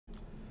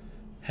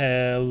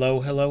Hello,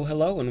 hello,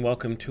 hello, and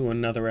welcome to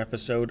another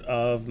episode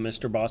of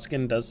Mr.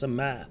 Boskin Does Some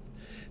Math.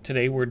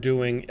 Today we're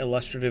doing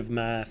Illustrative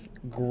Math,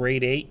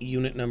 Grade 8,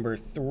 Unit Number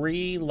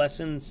 3,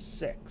 Lesson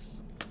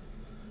 6.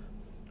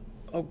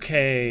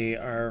 Okay,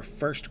 our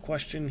first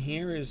question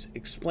here is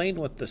explain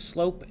what the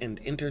slope and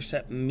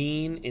intercept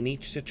mean in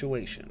each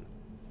situation.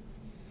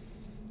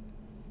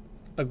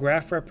 A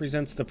graph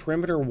represents the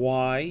perimeter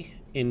y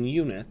in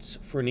units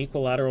for an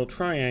equilateral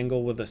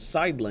triangle with a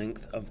side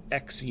length of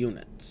x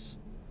units.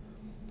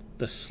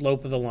 The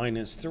slope of the line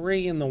is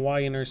 3 and the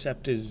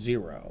y-intercept is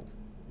 0.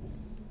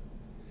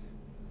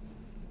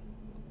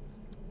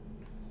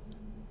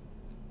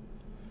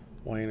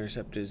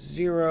 Y-intercept is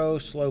 0,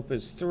 slope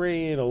is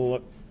 3. It'll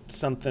look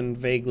something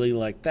vaguely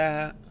like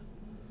that.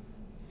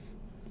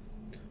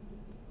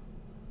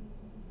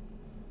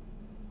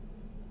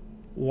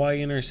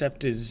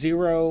 Y-intercept is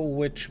 0,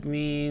 which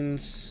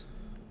means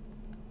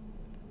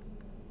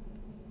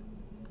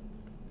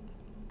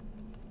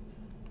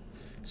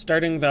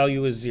starting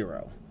value is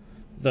 0.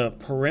 The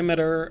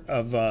perimeter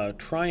of a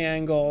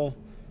triangle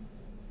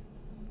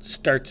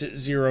starts at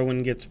 0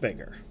 and gets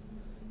bigger.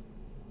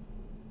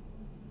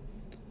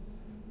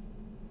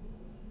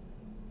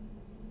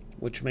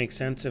 Which makes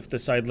sense. If the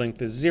side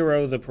length is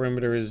 0, the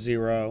perimeter is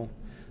 0.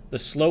 The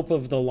slope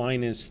of the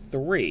line is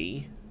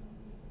 3.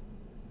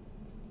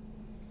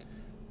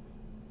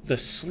 The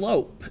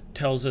slope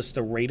tells us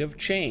the rate of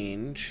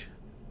change.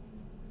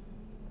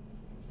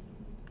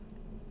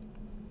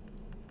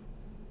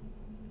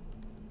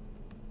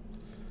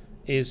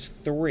 Is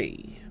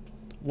 3.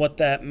 What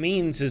that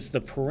means is the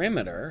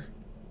perimeter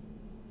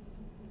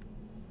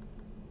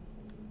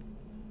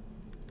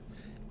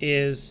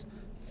is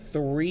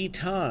 3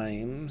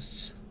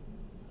 times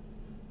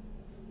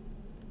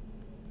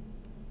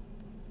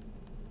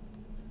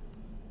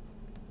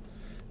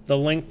the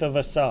length of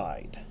a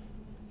side.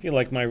 I feel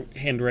like my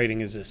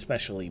handwriting is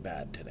especially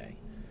bad today.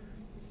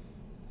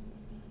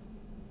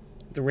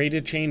 The rate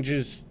of change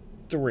is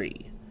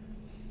 3.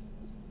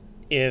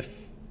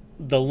 If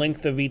the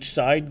length of each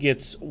side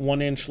gets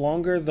 1 inch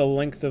longer, the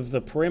length of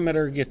the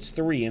perimeter gets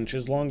 3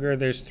 inches longer.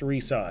 There's 3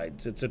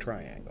 sides. It's a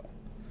triangle.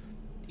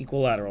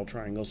 Equilateral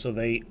triangle, so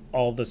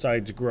all the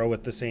sides grow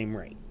at the same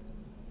rate.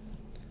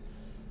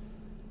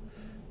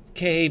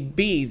 Okay,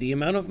 B, the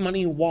amount of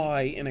money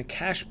Y in a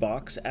cash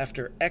box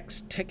after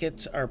X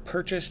tickets are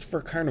purchased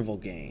for carnival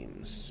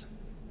games.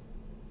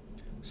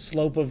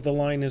 Slope of the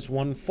line is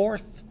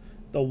 1/4.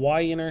 The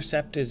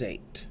y-intercept is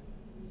 8.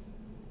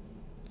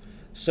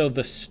 So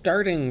the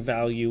starting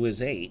value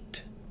is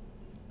 8.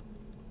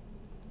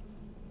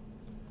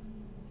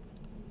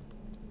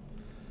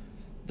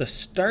 The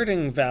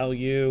starting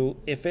value,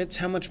 if it's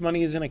how much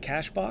money is in a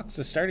cash box,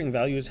 the starting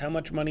value is how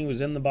much money was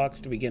in the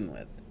box to begin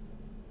with.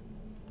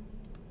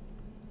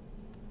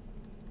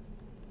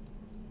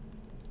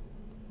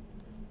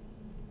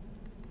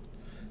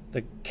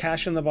 The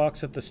cash in the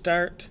box at the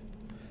start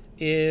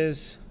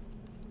is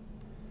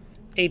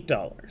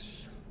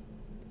 $8.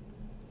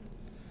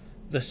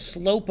 The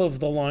slope of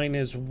the line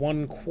is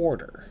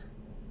 1/4,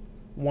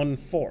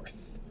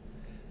 1/4.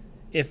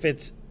 If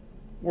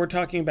we're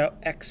talking about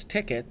X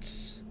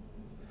tickets,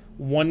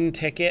 1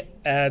 ticket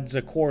adds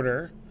a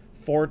quarter,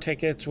 4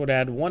 tickets would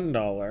add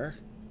 $1.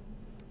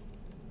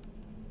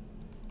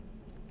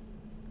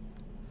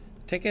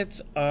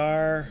 Tickets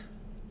are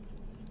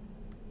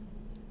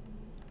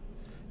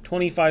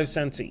 25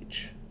 cents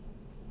each.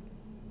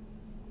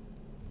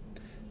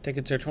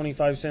 Tickets are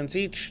 25 cents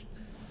each.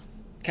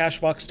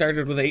 Cash box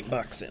started with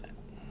 $8 in it.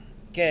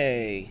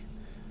 Okay.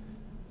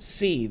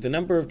 C, the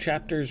number of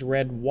chapters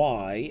read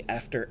Y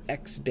after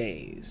X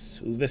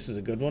days. Ooh, this is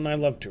a good one. I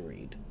love to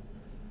read.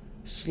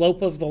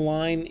 Slope of the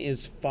line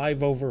is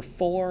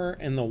 5/4,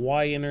 and the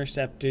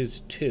y-intercept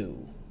is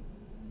 2.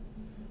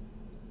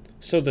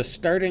 So the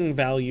starting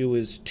value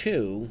is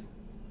 2,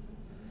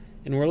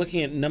 and we're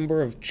looking at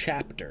number of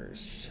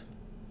chapters.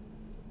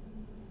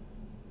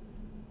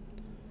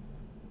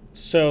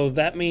 So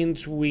that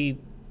means we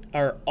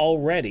are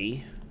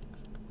already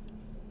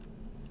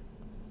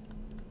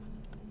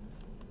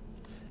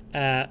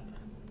at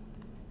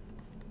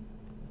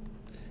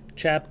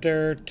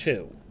chapter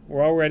 2.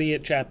 We're already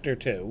at chapter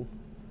 2.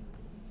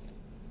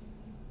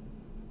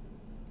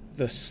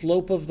 The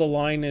slope of the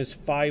line is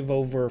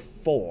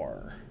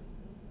 5/4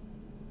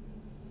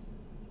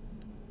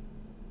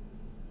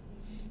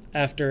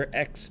 after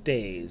X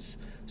days.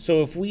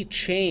 So if we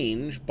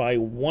change by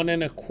 1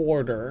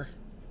 1/4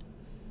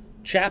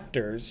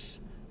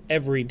 chapters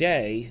every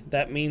day,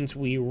 that means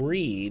we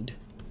read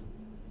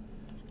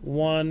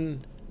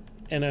 1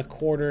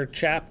 1/4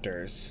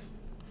 chapters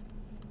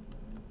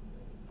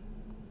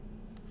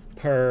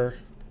per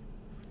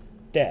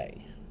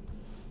day.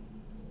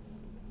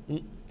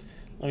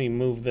 Let me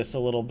move this a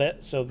little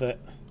bit so that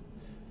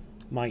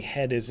my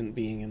head isn't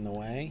being in the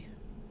way.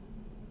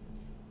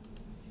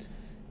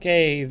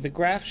 Okay, the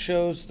graph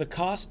shows the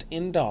cost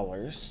in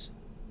dollars,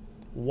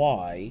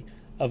 Y,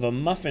 of a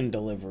muffin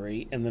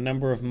delivery and the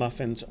number of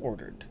muffins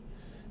ordered.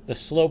 The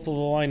slope of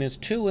the line is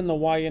 2 and the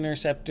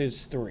y-intercept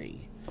is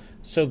 3.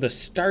 So the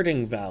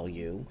starting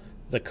value,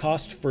 the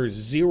cost for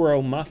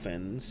 0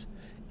 muffins,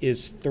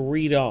 is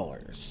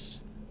 $3.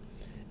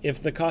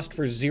 If the cost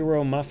for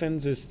 0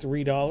 muffins is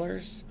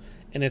 $3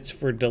 and it's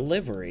for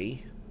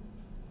delivery,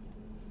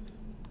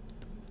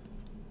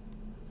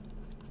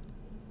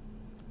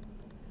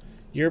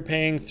 you're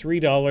paying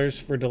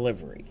 $3 for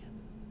delivery.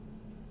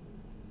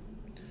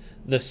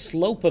 The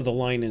slope of the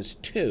line is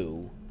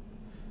 2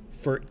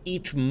 for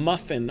each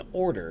muffin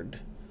ordered.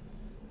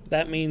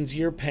 That means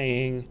you're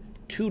paying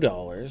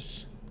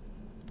 $2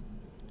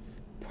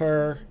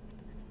 per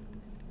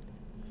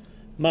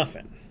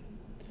muffin.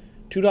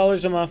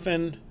 $2 a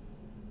muffin,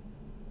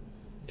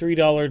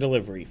 $3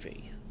 delivery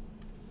fee.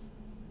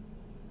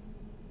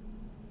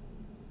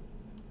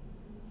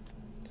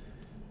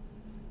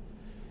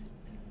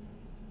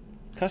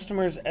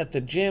 Customers at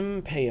the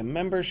gym pay a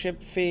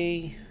membership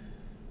fee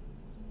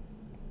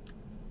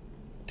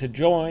to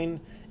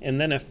join,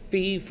 and then a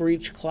fee for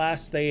each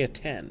class they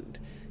attend.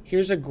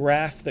 Here's a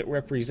graph that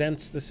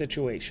represents the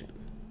situation.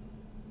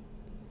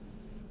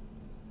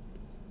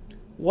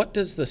 What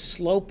does the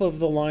slope of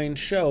the line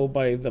show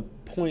by the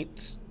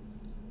points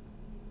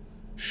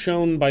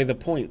shown by the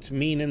points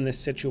mean in this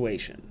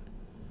situation?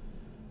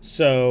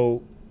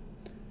 So,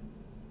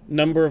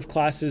 number of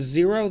classes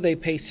 0, they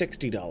pay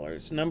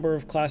 $60. Number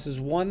of classes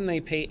 1,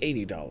 they pay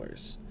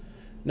 $80.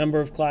 Number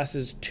of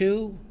classes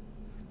 2,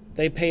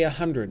 they pay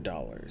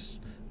 $100.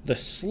 The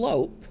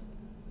slope,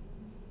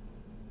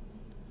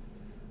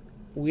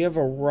 we have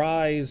a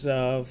rise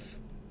of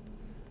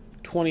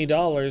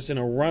 $20 in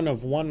a run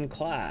of 1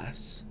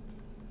 class.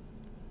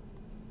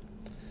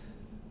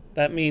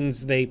 That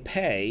means they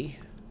pay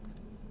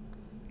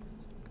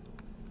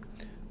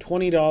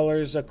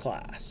 $20 a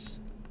class.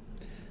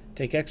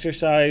 Take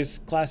exercise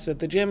class at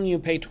the gym, you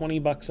pay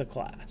 $20 a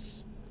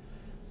class.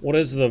 What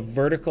does the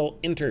vertical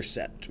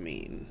intercept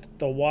mean?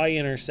 The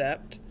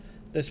y-intercept,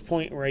 this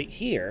point right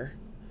here,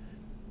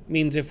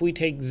 means if we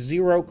take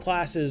 0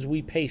 classes,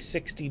 we pay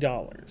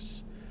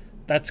 $60.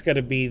 That's got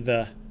to be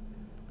the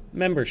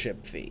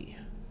membership fee.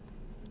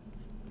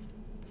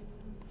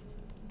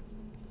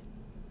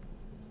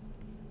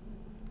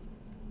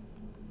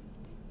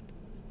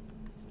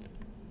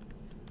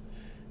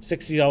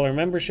 $60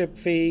 membership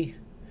fee,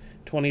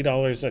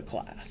 $20 a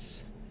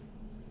class.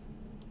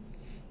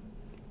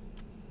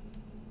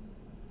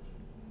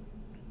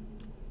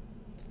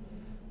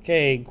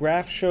 Okay,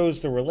 graph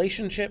shows the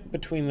relationship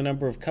between the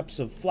number of cups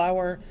of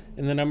flour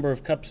and the number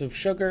of cups of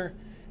sugar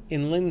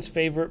in Lynn's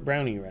favorite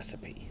brownie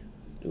recipe.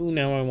 Ooh,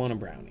 now I want a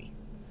brownie.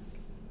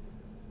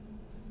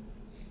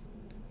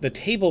 The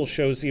table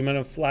shows the amount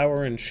of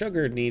flour and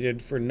sugar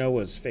needed for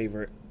Noah's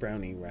favorite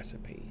brownie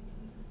recipe.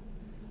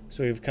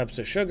 So we have cups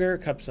of sugar,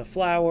 cups of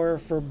flour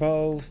for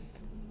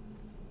both.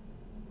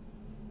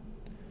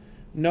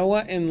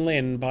 Noah and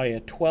Lynn buy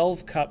a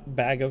 12-cup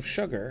bag of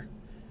sugar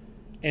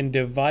and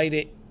divide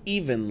it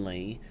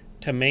evenly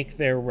to make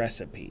their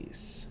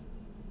recipes.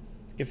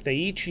 If they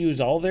each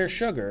use all their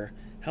sugar,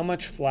 how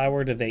much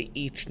flour do they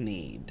each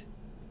need?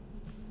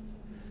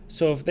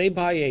 So if they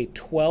buy a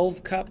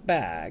 12-cup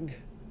bag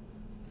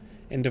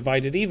and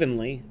divide it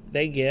evenly,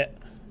 they get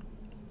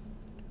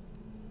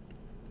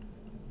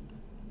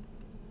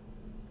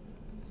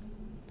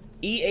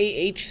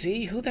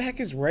EAHC? Who the heck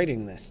is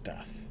writing this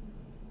stuff?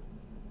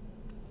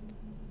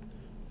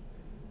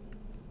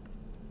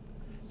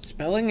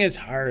 Spelling is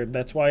hard.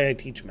 That's why I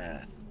teach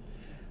math.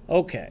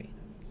 Okay.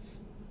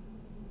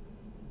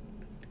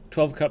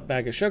 12-cup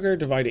bag of sugar,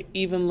 divide it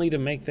evenly to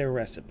make their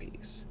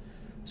recipes.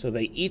 So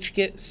they each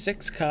get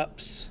 6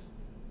 cups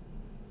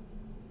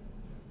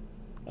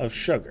of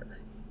sugar.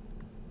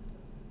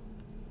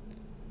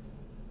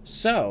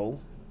 So,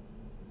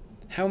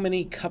 how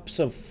many cups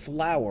of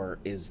flour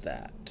is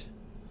that?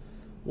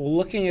 Well,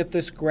 looking at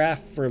this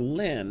graph for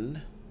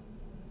Lynn,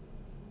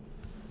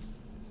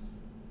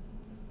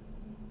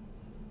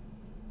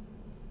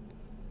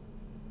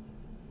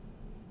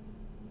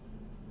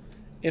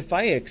 if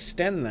I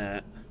extend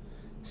that,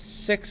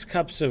 6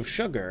 cups of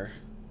sugar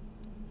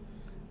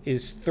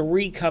is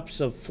 3 cups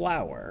of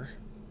flour.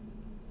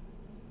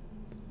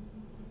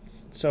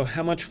 So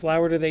how much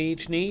flour do they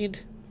each need?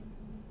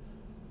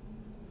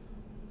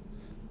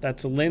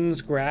 That's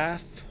Lynn's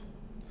graph.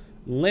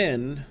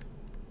 Lynn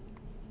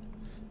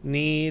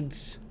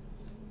needs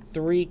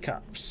 3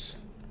 cups.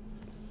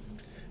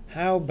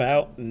 How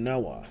about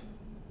Noah?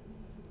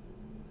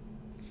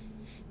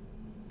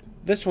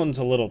 This one's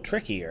a little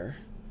trickier.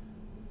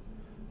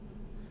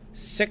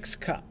 6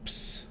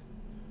 cups.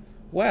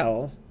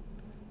 Well,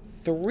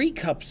 3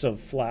 cups of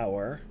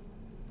flour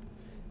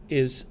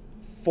is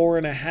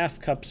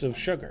 4.5 cups of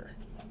sugar.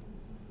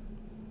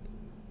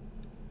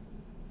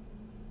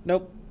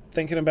 Nope,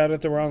 thinking about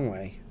it the wrong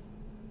way.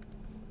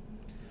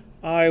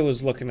 I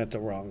was looking at the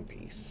wrong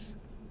piece.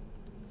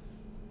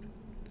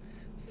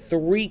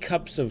 3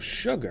 cups of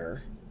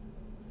sugar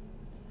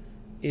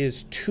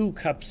is 2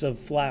 cups of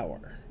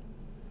flour.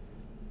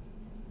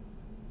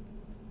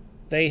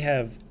 They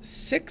have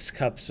 6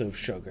 cups of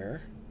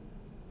sugar,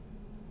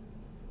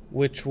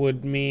 which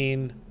would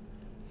mean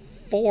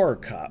 4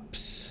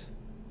 cups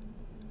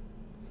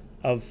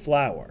of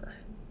flour.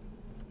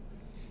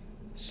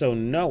 So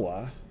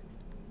Noah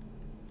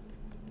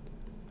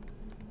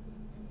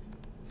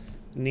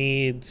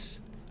needs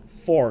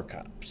 4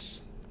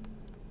 cups.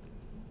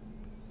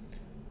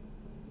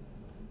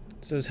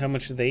 It says how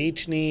much do they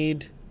each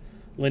need.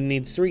 Lynn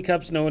needs 3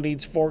 cups. Noah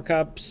needs 4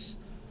 cups.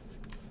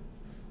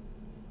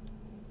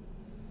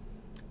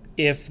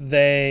 If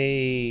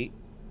they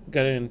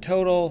got it in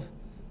total,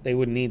 they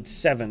would need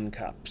 7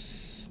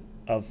 cups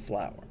of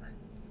flour.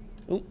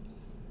 Ooh.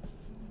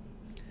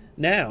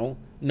 Now,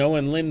 Noah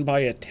and Lynn buy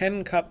a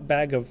 10-cup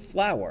bag of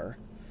flour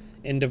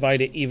and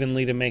divide it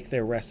evenly to make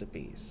their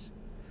recipes.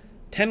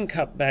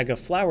 10-cup bag of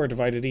flour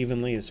divided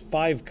evenly is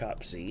 5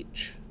 cups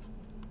each.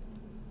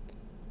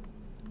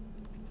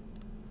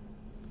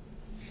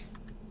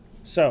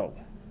 So,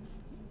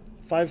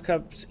 5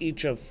 cups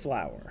each of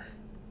flour.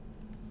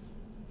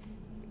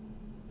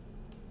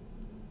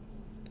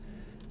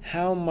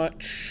 How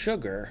much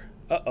sugar?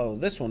 Uh-oh,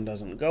 this one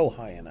doesn't go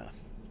high enough.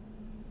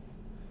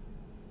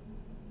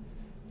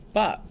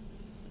 But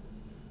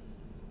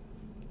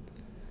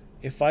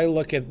if I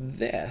look at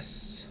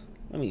this,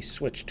 let me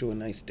switch to a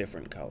nice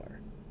different color.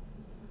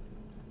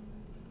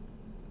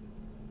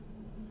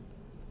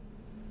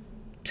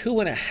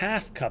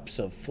 2.5 cups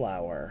of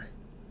flour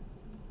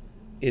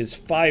is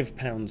 5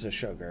 pounds of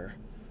sugar,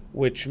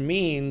 which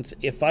means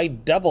if I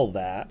double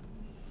that,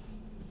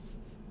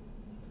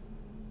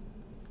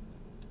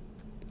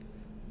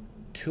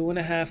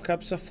 2.5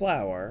 cups of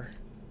flour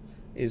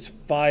is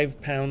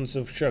 5 pounds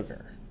of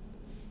sugar,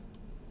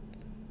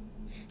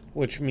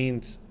 which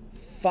means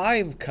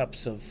 5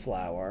 cups of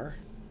flour,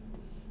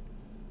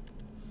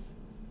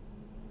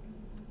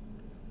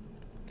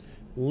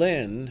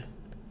 Lynn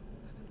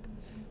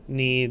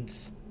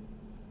needs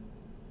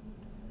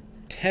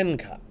 10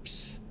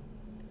 cups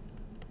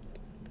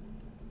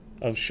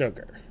of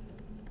sugar.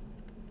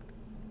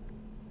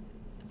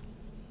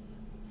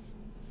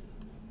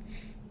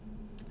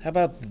 How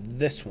about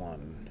this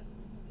one?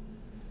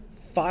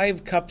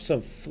 5 cups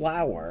of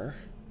flour.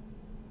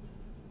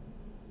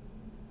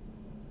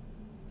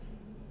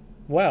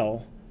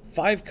 Well,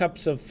 5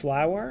 cups of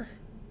flour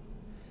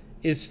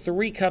is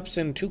 3 cups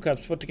and 2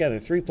 cups put together.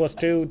 3 plus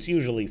 2, it's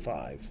usually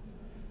 5.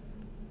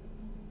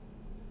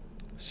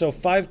 So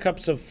 5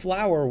 cups of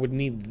flour would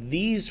need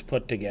these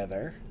put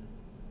together.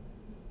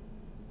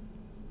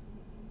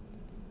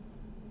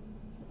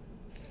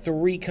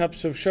 3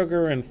 cups of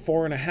sugar and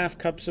 4.5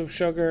 cups of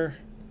sugar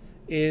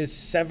is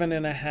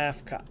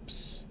 7.5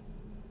 cups.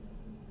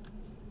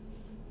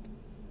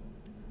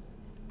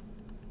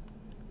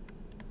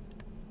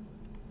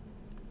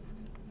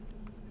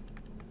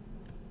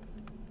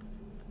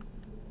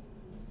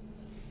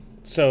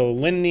 So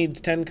Lynn needs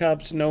 10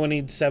 cups, Noah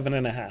needs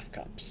 7.5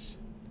 cups.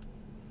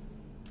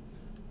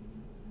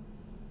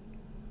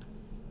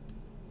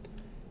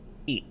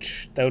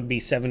 Each. That would be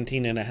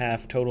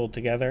 17.5 total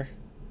together.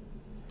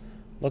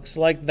 Looks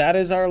like that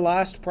is our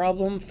last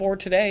problem for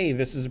today.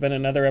 This has been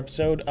another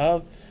episode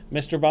of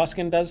Mr.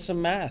 Boskin Does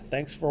Some Math.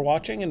 Thanks for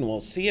watching, and we'll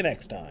see you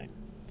next time.